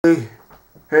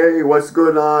Hey, what's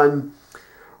going on?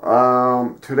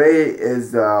 Today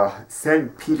is the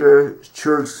St. Peter's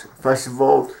Church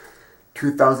Festival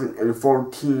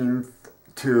 2014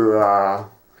 to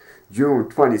June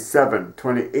 27,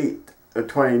 28,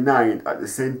 29 at the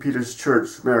St. Peter's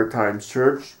Church, Maritime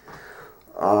Church.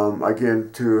 Again,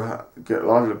 to get a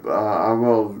lot of, I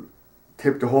will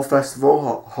tape the whole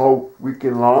festival, whole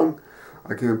weekend long.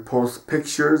 I can post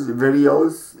pictures,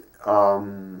 videos.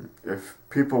 If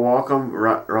people welcome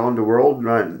around the world,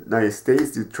 United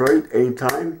States, Detroit,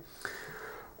 anytime.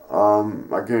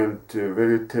 Again, to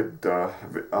videotape the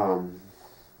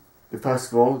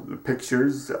festival, the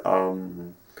pictures. I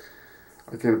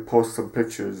can post some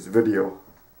pictures, video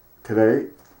today,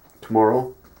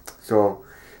 tomorrow. So,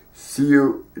 see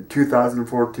you in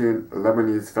 2014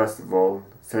 Lebanese Festival,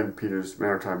 St. Peter's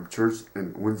Maritime Church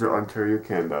in Windsor, Ontario,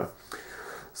 Canada.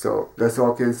 So, that's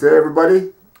all I can say,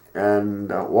 everybody. And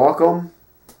welcome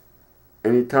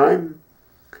anytime.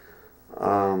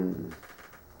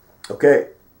 Okay,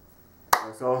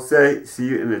 that's all I'll say. See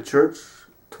you in the church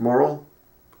tomorrow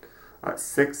at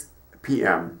 6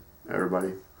 p.m.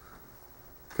 everybody.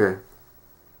 Okay,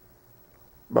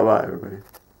 bye bye everybody.